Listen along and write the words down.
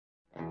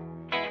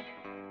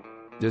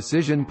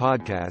Decision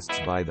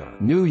podcasts by the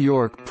New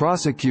York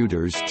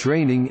Prosecutors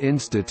Training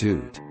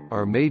Institute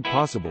are made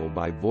possible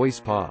by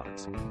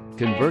VoicePods.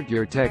 Convert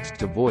your text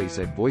to voice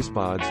at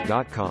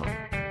voicepods.com.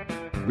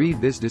 Read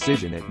this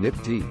decision at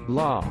NYPTI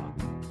Law.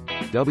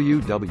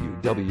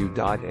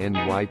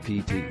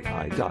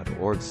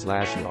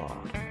 www.nypti.org/law.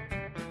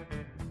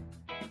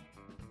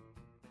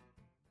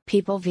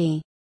 People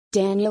v.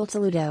 Daniel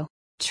Toledo,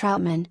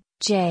 Troutman,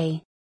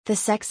 J. The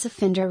Sex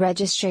Offender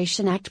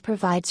Registration Act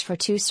provides for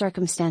two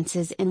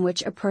circumstances in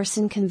which a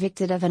person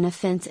convicted of an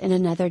offense in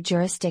another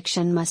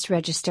jurisdiction must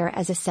register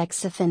as a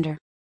sex offender.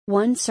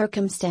 One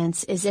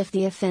circumstance is if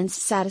the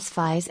offense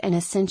satisfies an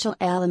essential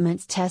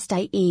elements test,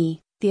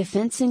 i.e., the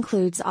offense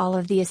includes all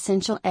of the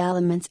essential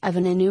elements of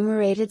an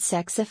enumerated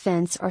sex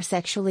offense or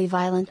sexually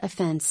violent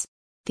offense.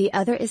 The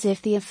other is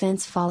if the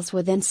offense falls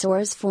within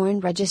SORA's foreign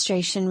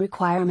registration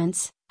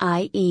requirements,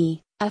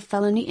 i.e., a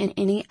felony in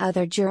any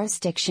other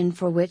jurisdiction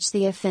for which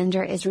the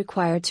offender is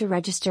required to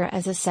register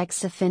as a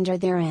sex offender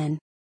therein.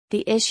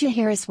 The issue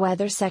here is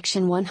whether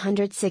Section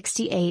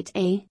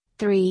 168A,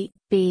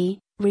 3b,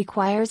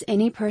 requires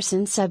any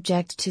person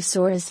subject to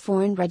SORA's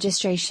foreign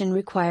registration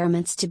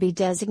requirements to be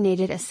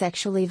designated a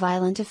sexually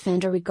violent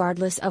offender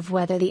regardless of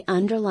whether the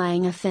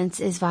underlying offense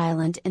is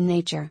violent in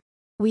nature.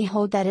 We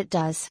hold that it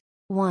does.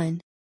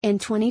 1. In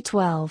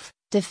 2012,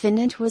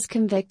 defendant was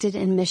convicted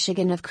in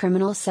Michigan of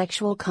criminal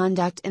sexual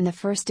conduct in the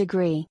first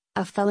degree,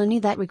 a felony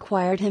that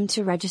required him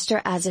to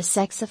register as a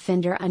sex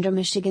offender under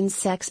Michigan's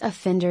Sex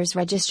Offenders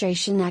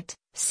Registration Act.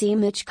 See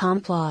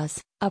MICHCOM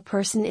clause. A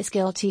person is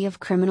guilty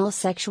of criminal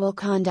sexual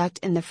conduct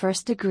in the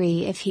first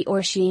degree if he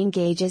or she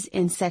engages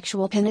in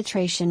sexual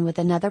penetration with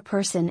another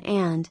person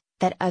and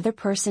that other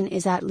person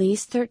is at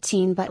least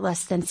 13 but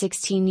less than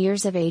 16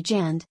 years of age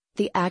and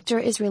the actor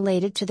is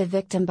related to the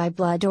victim by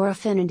blood or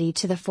affinity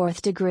to the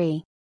fourth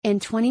degree. In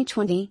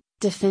 2020,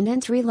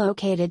 defendant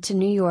relocated to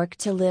New York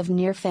to live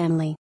near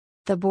family.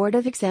 The Board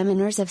of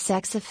Examiners of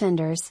Sex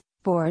Offenders,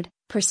 Board,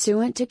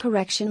 pursuant to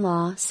Correction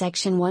Law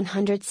Section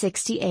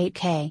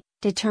 168K,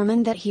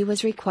 determined that he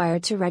was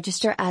required to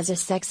register as a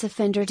sex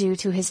offender due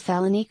to his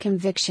felony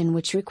conviction,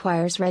 which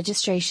requires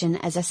registration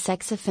as a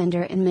sex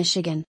offender in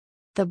Michigan.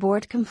 The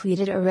board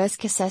completed a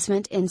risk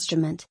assessment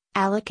instrument,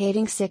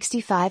 allocating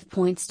 65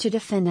 points to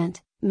defendant,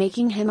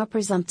 making him a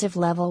presumptive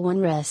level 1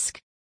 risk.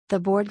 The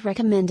board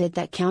recommended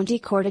that county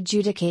court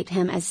adjudicate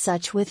him as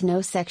such with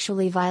no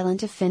sexually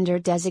violent offender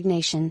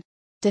designation.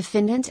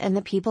 Defendant and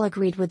the people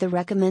agreed with the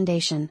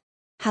recommendation.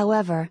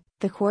 However,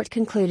 the court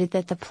concluded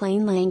that the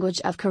plain language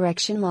of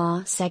Correction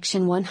Law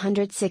Section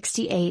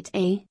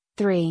 168A,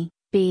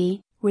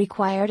 3b,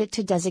 required it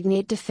to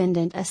designate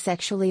defendant a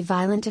sexually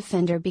violent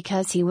offender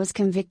because he was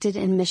convicted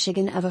in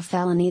Michigan of a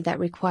felony that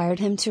required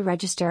him to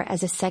register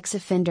as a sex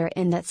offender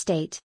in that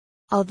state.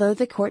 Although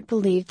the court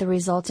believed the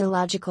result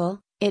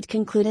illogical, it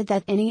concluded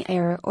that any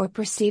error or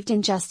perceived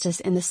injustice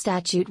in the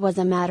statute was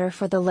a matter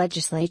for the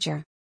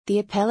legislature. The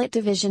appellate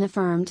division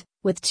affirmed,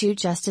 with 2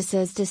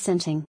 justices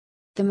dissenting.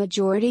 The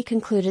majority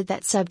concluded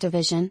that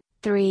subdivision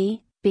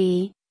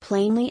 3b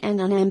plainly and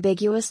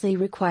unambiguously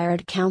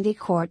required county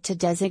court to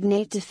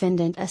designate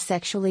defendant a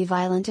sexually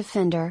violent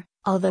offender,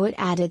 although it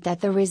added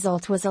that the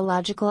result was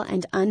illogical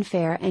and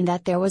unfair and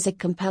that there was a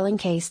compelling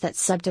case that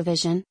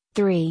subdivision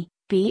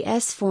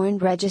 3b's foreign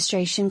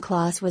registration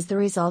clause was the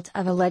result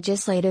of a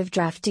legislative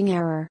drafting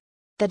error.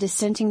 The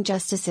dissenting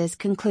justices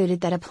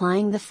concluded that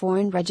applying the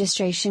foreign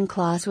registration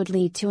clause would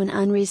lead to an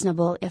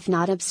unreasonable if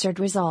not absurd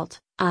result,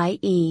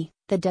 i.e.,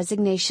 the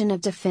designation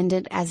of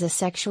defendant as a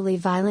sexually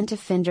violent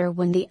offender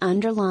when the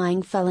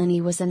underlying felony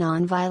was a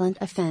non-violent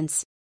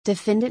offense.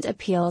 Defendant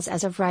appeals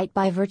as of right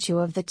by virtue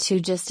of the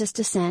 2-justice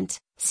dissent,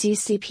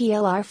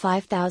 CCPLR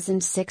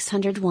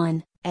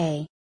 5601,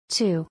 A.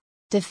 2.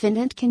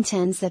 Defendant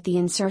contends that the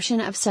insertion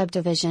of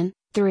subdivision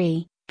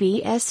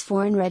 3b's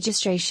foreign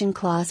registration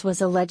clause was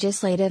a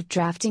legislative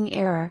drafting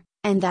error,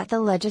 and that the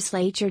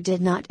legislature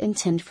did not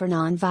intend for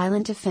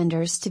non-violent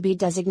offenders to be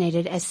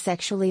designated as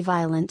sexually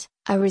violent,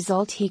 a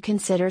result he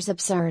considers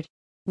absurd.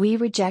 We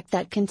reject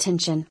that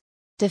contention.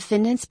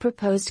 Defendant's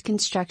proposed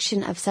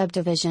construction of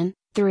subdivision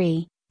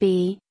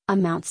 3b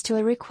amounts to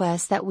a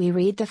request that we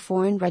read the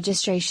foreign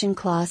registration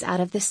clause out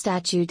of the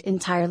statute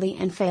entirely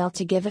and fail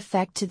to give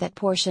effect to that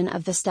portion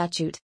of the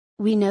statute.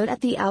 We note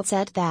at the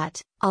outset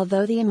that,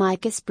 although the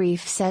amicus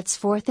brief sets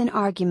forth an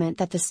argument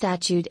that the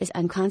statute is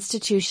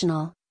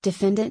unconstitutional,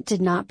 defendant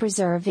did not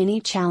preserve any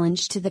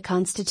challenge to the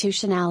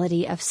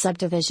constitutionality of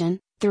subdivision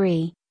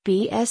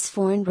 3b's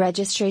foreign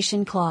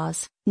registration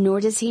clause,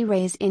 nor does he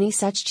raise any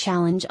such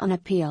challenge on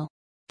appeal.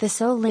 The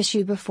sole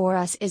issue before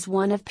us is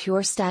one of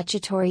pure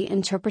statutory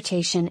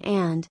interpretation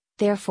and,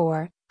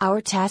 therefore, our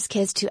task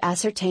is to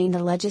ascertain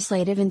the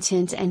legislative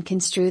intent and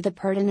construe the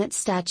pertinent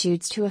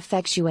statutes to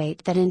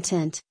effectuate that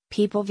intent.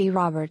 People v.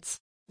 Roberts.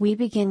 We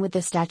begin with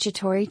the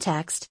statutory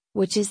text,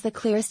 which is the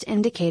clearest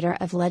indicator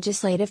of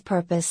legislative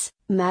purpose.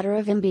 Matter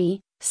of M.B.,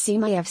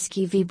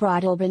 Simayevsky v.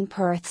 Broadalbin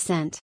Perth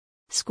Cent.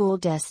 School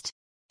Dist.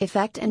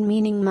 Effect and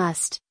meaning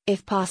must,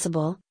 if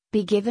possible,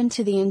 be given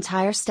to the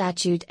entire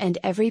statute and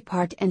every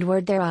part and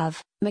word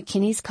thereof.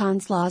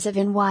 McKinney's Laws of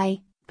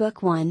NY,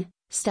 Book 1,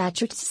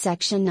 Statutes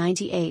Section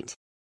 98.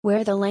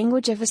 Where the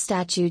language of a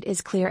statute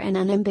is clear and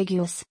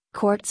unambiguous,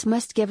 courts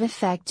must give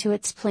effect to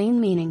its plain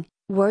meaning.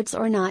 Words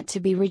are not to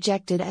be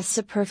rejected as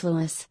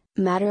superfluous.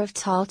 Matter of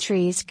Tall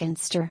Trees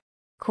Ginster.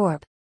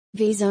 Corp.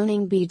 v.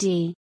 Zoning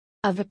BD.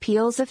 Of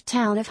Appeals of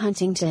Town of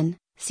Huntington,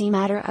 see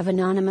Matter of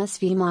Anonymous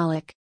v.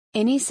 Malik.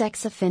 Any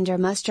sex offender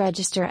must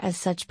register as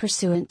such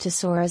pursuant to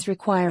SORA's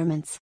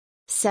requirements.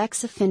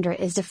 Sex offender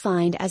is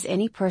defined as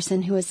any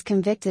person who is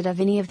convicted of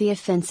any of the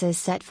offenses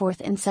set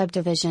forth in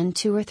Subdivision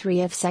 2 or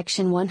 3 of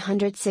Section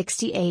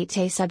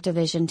 168A.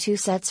 Subdivision 2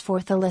 sets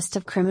forth a list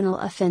of criminal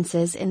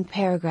offenses in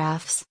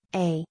paragraphs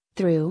A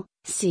through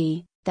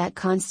C that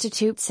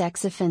constitute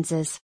sex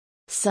offenses.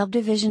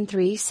 Subdivision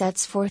 3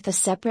 sets forth a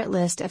separate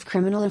list of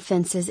criminal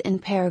offenses in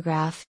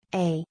paragraph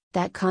A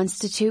that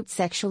constitute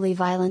sexually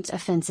violent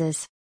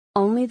offenses.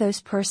 Only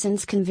those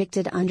persons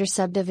convicted under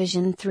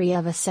Subdivision 3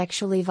 of a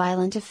sexually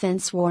violent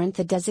offense warrant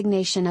the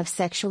designation of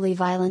sexually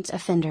violent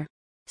offender.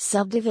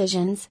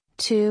 Subdivisions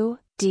 2,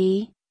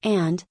 D,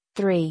 and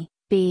 3,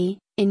 B,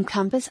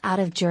 encompass out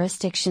of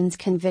jurisdictions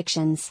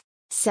convictions.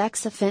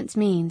 Sex offense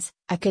means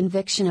a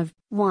conviction of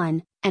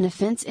 1. An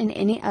offense in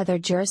any other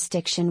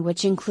jurisdiction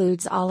which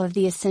includes all of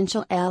the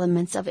essential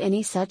elements of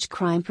any such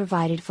crime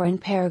provided for in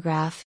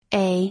paragraph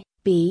A,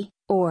 B,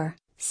 or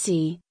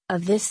C,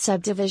 of this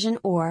subdivision,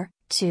 or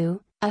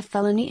 2. A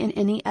felony in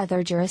any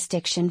other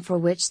jurisdiction for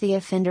which the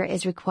offender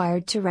is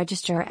required to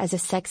register as a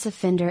sex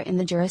offender in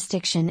the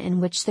jurisdiction in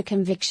which the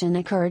conviction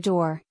occurred,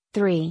 or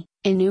 3.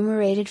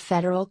 Enumerated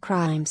federal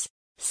crimes.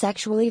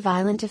 Sexually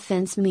violent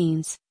offense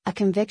means a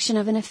conviction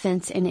of an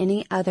offense in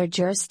any other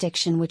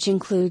jurisdiction which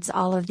includes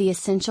all of the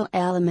essential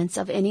elements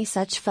of any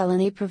such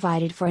felony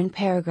provided for in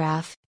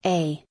paragraph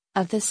A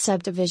of this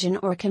subdivision,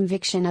 or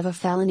conviction of a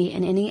felony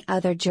in any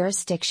other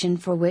jurisdiction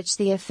for which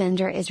the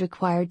offender is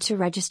required to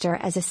register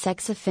as a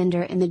sex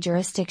offender in the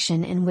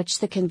jurisdiction in which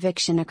the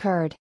conviction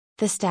occurred.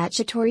 The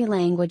statutory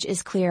language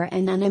is clear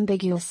and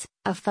unambiguous.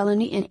 A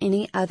felony in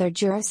any other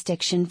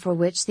jurisdiction for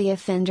which the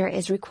offender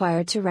is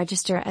required to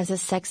register as a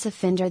sex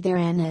offender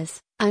therein is,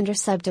 under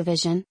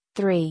Subdivision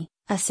 3,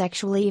 a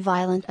sexually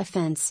violent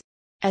offense.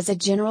 As a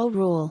general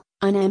rule,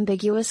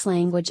 unambiguous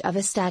language of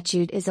a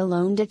statute is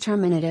alone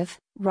determinative.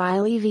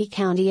 Riley v.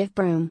 County of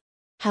Broome.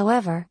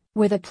 However,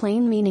 where the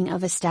plain meaning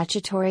of a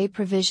statutory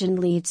provision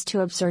leads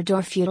to absurd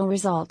or futile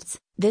results,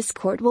 this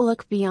court will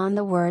look beyond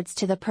the words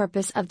to the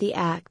purpose of the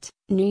act.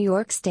 New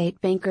York State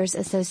Bankers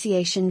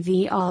Association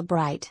v.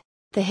 Albright.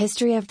 The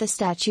history of the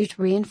statute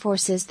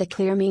reinforces the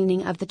clear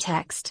meaning of the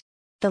text.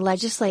 The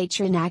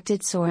legislature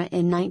enacted SORA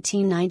in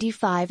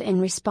 1995 in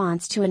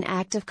response to an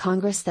act of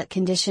Congress that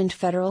conditioned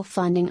federal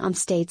funding on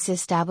states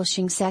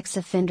establishing sex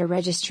offender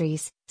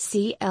registries,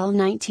 CL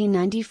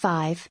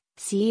 1995,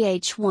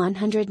 CH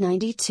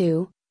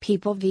 192,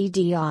 People v.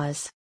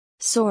 Diaz.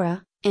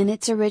 SORA, in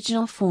its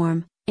original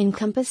form,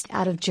 encompassed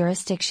out of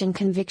jurisdiction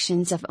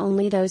convictions of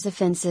only those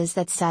offenses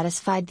that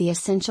satisfied the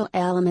essential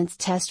elements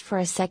test for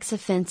a sex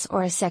offense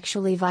or a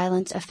sexually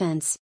violent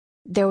offense.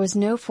 There was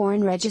no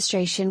foreign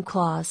registration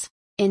clause.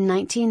 In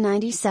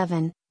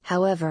 1997,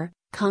 however,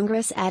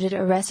 Congress added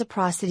a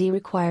reciprocity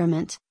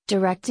requirement,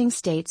 directing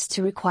states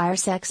to require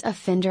sex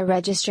offender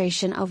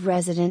registration of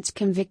residents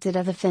convicted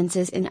of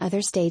offenses in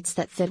other states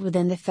that fit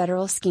within the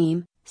federal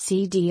scheme,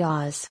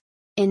 CDAs.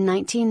 In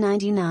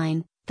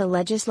 1999, the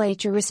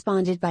legislature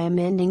responded by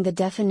amending the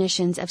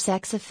definitions of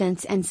sex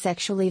offense and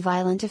sexually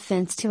violent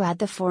offense to add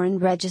the foreign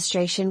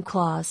registration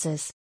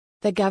clauses.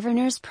 The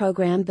Governor's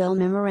Program Bill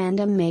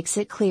Memorandum makes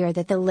it clear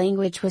that the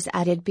language was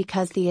added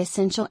because the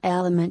essential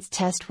elements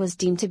test was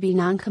deemed to be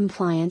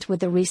non-compliant with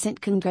the recent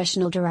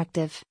congressional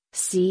directive,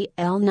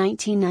 CL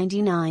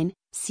 1999,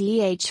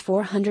 CH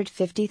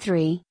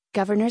 453,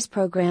 Governor's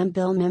Program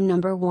Bill Mem No.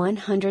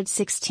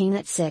 116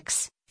 at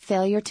 6.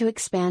 Failure to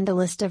expand the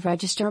list of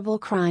registerable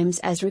crimes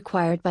as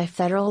required by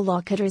federal law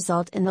could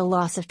result in the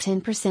loss of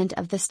 10%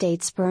 of the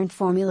state's burned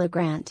formula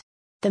grant.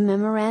 The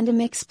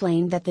memorandum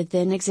explained that the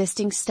then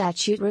existing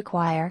statute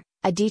require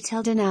a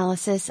detailed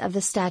analysis of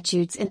the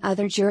statutes in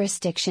other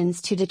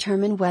jurisdictions to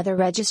determine whether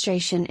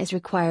registration is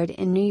required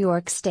in New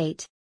York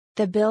State.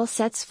 The bill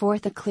sets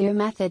forth a clear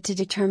method to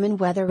determine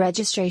whether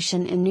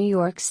registration in New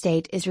York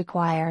State is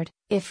required.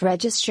 If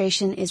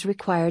registration is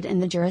required in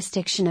the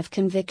jurisdiction of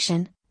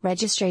conviction,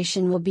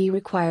 registration will be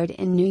required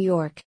in New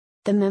York.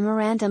 The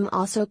memorandum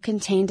also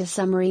contained a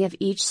summary of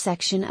each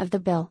section of the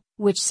bill,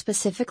 which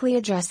specifically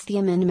addressed the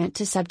amendment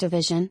to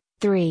Subdivision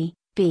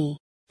 3B.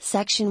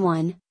 Section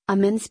 1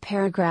 amends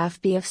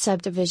Paragraph B of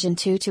Subdivision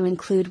 2 to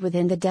include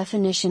within the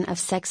definition of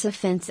sex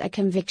offense a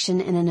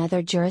conviction in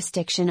another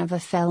jurisdiction of a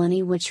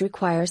felony which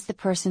requires the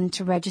person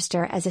to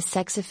register as a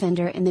sex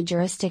offender in the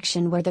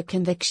jurisdiction where the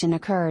conviction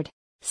occurred.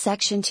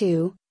 Section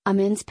 2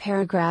 amends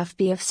Paragraph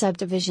B of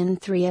Subdivision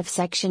 3 of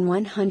Section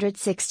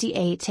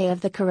 168A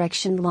of the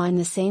correction law in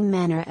the same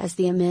manner as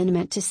the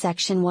amendment to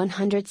Section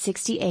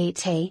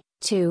 168A,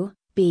 2,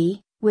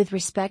 B, with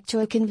respect to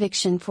a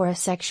conviction for a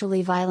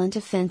sexually violent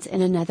offense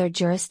in another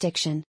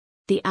jurisdiction.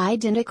 The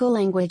identical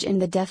language in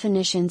the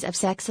definitions of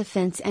sex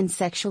offense and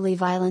sexually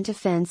violent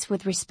offense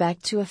with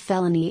respect to a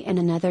felony in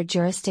another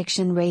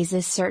jurisdiction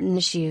raises certain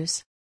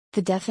issues.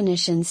 The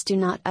definitions do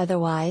not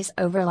otherwise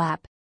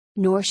overlap.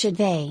 Nor should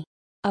they.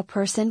 A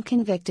person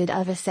convicted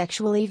of a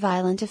sexually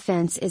violent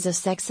offense is a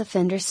sex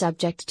offender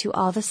subject to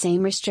all the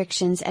same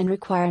restrictions and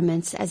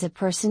requirements as a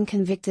person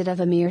convicted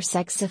of a mere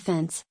sex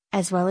offense,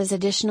 as well as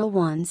additional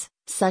ones,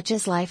 such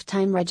as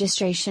lifetime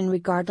registration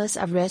regardless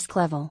of risk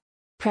level.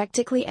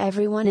 Practically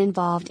everyone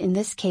involved in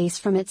this case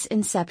from its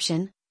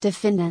inception,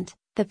 defendant,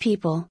 the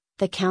people,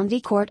 the county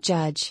court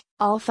judge,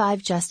 all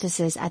 5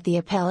 justices at the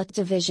appellate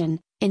division,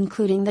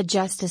 including the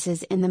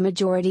justices in the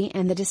majority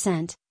and the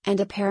dissent, and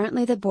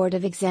apparently the Board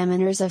of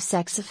Examiners of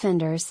Sex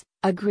Offenders,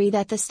 agree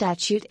that the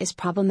statute is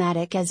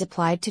problematic as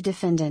applied to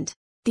defendant.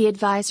 The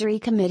Advisory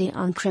Committee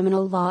on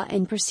Criminal Law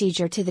and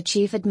Procedure to the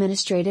Chief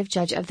Administrative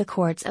Judge of the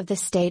Courts of the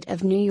State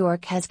of New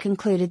York has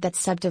concluded that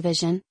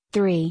Subdivision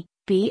 3,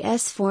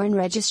 B.S. Foreign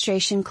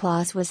Registration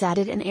Clause was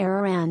added in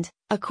error and,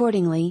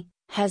 accordingly,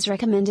 has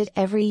recommended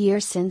every year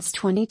since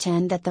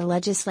 2010 that the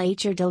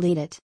legislature delete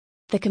it.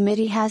 The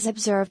committee has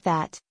observed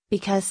that,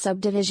 because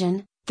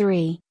Subdivision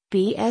 3,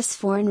 B.S.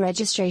 Foreign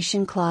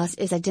Registration Clause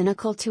is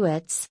identical to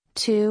its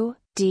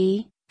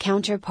 2d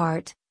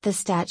counterpart, the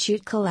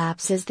statute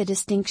collapses the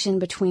distinction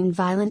between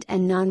violent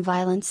and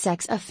non-violent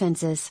sex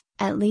offenses,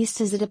 at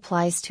least as it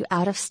applies to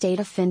out-of-state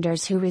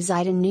offenders who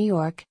reside in New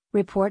York.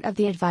 Report of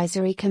the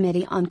Advisory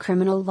Committee on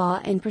Criminal Law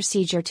and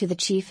Procedure to the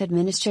Chief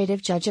Administrative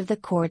Judge of the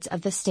Courts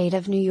of the State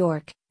of New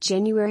York,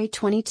 January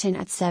 2010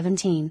 at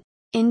 17.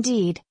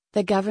 Indeed,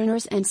 the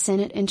Governors and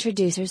Senate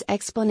introducers'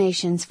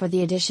 explanations for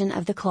the addition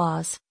of the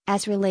clause,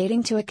 as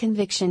relating to a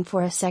conviction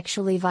for a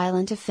sexually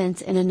violent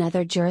offense in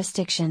another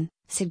jurisdiction,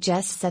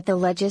 suggests that the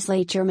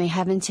legislature may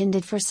have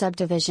intended for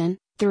Subdivision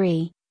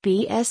 3,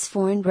 B.S.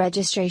 Foreign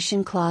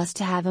Registration Clause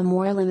to have a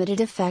more limited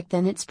effect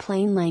than its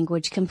plain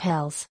language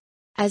compels.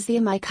 As the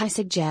amici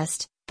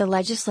suggest, the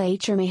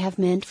legislature may have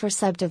meant for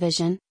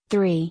Subdivision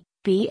 3,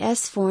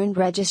 B.S. Foreign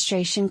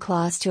Registration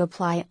Clause to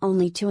apply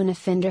only to an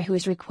offender who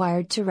is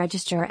required to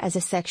register as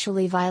a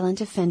sexually violent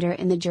offender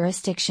in the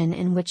jurisdiction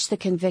in which the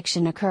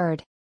conviction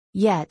occurred.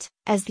 Yet,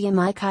 as the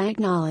amici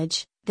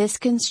acknowledge, this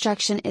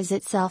construction is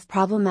itself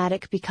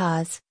problematic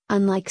because,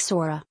 unlike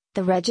SORA,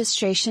 the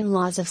registration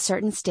laws of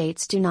certain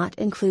states do not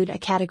include a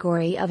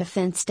category of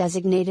offense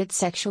designated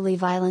sexually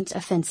violent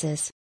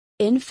offenses.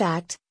 In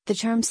fact, the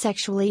term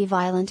sexually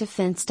violent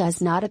offense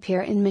does not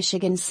appear in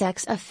Michigan's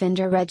sex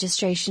offender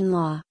registration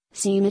law,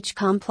 see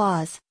Mitchcom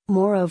Clause.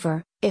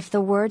 Moreover, if the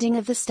wording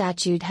of the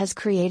statute has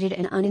created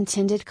an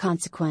unintended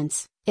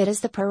consequence, it is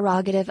the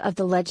prerogative of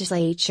the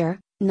legislature,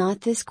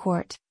 not this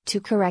court, to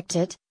correct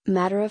it.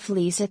 Matter of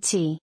Lisa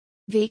T.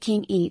 v.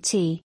 King et.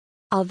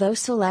 Although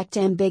select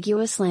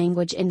ambiguous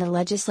language in the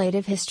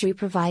legislative history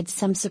provides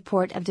some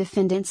support of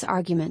defendant's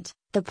argument,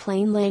 the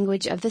plain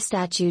language of the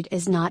statute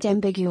is not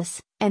ambiguous,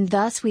 and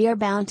thus we are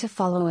bound to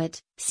follow it.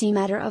 See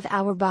Matter of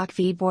Auerbach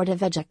v. Board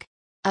of Educ.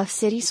 Of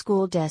City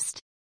School Dist.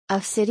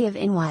 Of City of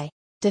NY.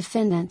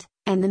 Defendant,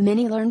 and the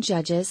many learned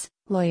judges,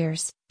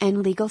 lawyers,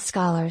 and legal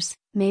scholars,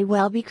 may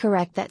well be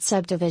correct that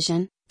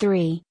Subdivision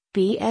 3,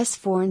 B.S.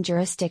 Foreign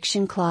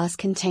Jurisdiction Clause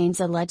contains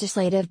a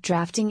legislative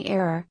drafting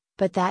error,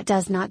 but that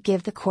does not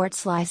give the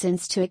courts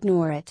license to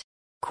ignore it.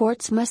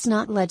 Courts must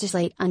not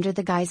legislate under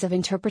the guise of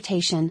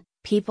interpretation.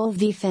 People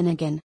v.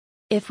 Finnegan.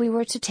 If we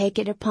were to take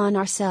it upon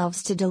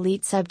ourselves to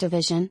delete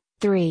Subdivision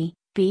 3,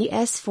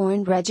 B.S.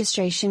 Foreign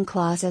Registration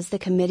Clause as the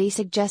committee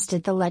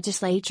suggested the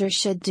legislature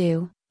should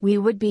do, we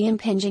would be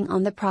impinging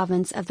on the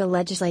province of the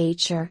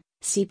legislature,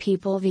 see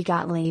People v.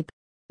 Gottlieb.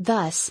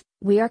 Thus,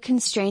 we are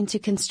constrained to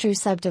construe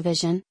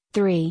Subdivision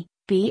 3,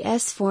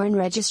 B.S. Foreign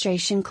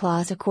Registration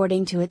Clause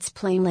according to its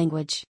plain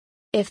language.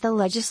 If the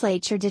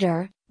legislature did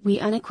err, we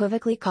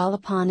unequivocally call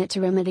upon it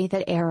to remedy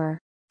that error.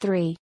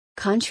 3.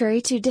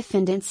 Contrary to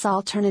defendant's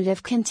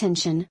alternative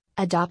contention,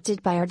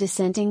 adopted by our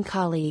dissenting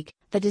colleague,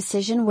 the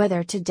decision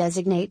whether to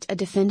designate a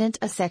defendant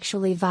a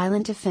sexually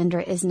violent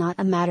offender is not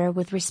a matter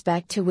with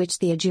respect to which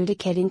the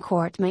adjudicating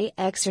court may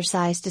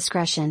exercise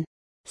discretion.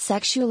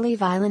 Sexually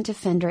violent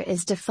offender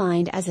is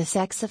defined as a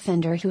sex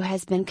offender who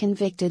has been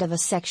convicted of a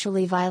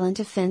sexually violent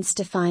offense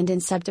defined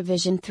in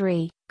Subdivision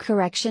 3,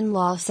 Correction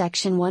Law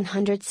Section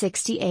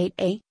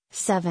 168A,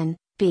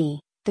 7b.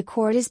 The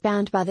court is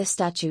bound by the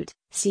statute,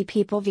 see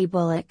People v.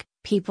 Bullock,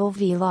 People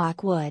v.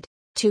 Lockwood.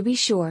 To be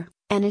sure,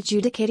 an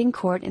adjudicating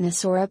court in a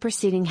SORA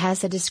proceeding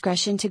has the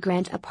discretion to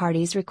grant a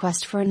party's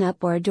request for an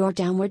upward or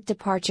downward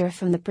departure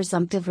from the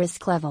presumptive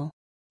risk level.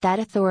 That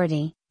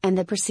authority, and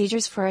the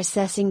procedures for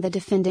assessing the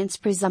defendant's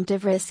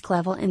presumptive risk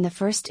level in the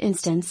first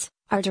instance,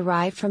 are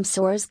derived from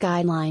SORA's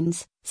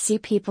guidelines, see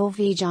People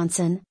v.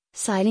 Johnson,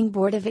 citing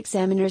Board of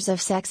Examiners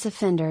of Sex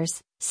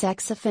Offenders,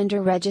 Sex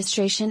Offender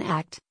Registration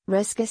Act,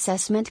 Risk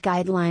Assessment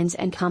Guidelines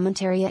and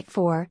Commentary Act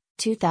 4,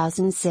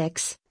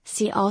 2006,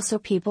 see also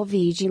People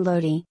v. G.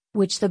 Lodi,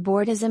 which the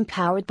Board is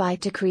empowered by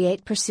to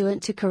create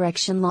pursuant to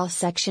Correction Law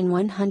Section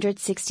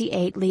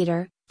 168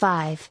 Liter,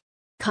 5.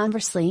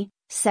 Conversely,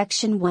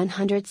 Section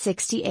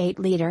 168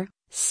 Liter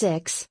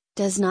 6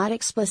 does not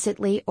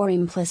explicitly or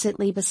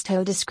implicitly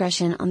bestow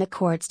discretion on the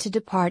courts to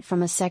depart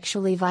from a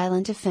sexually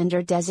violent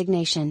offender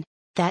designation.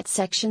 That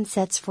section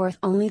sets forth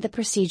only the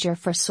procedure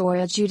for SOR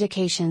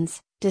adjudications,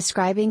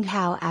 describing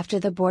how after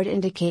the board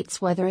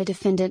indicates whether a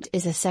defendant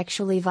is a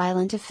sexually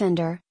violent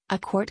offender, a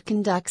court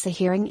conducts a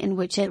hearing in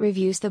which it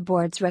reviews the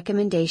board's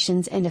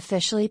recommendations and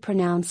officially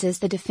pronounces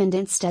the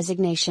defendant's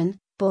designation.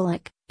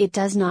 Bullock, it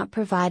does not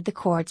provide the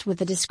courts with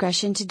the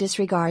discretion to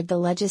disregard the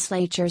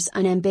legislature's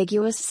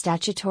unambiguous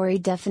statutory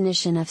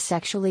definition of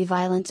sexually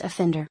violent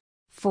offender.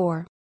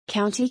 4.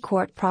 County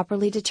court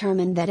properly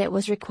determined that it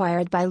was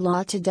required by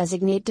law to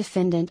designate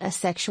defendant a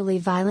sexually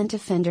violent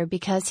offender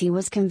because he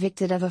was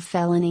convicted of a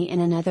felony in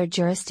another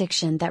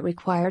jurisdiction that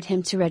required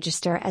him to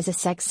register as a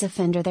sex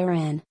offender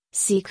therein.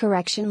 See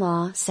Correction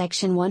Law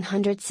Section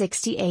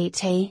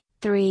 168A,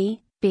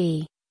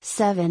 3b,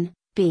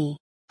 7b.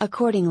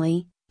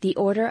 Accordingly, the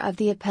order of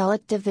the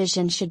Appellate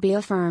Division should be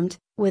affirmed,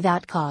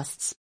 without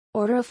costs.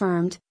 Order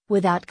affirmed,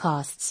 without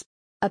costs.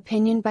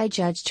 Opinion by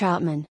Judge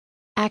Troutman.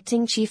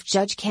 Acting Chief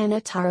Judge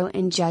Canataro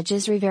and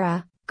Judges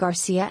Rivera,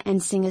 Garcia and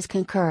Singas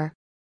concur.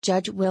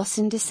 Judge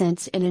Wilson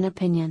dissents in an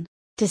opinion.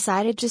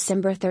 Decided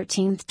December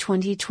 13,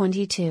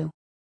 2022.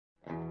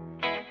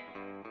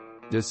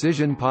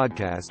 Decision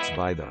podcasts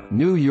by the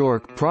New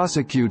York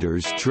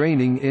Prosecutors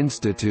Training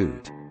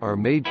Institute are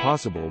made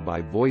possible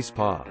by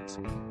VoicePods.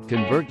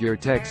 Convert your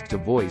text to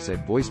voice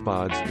at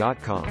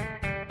voicepods.com.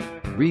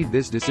 Read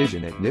this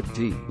decision at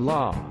NYPTI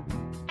Law.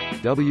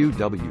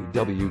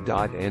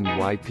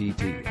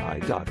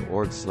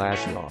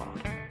 www.nypti.org/law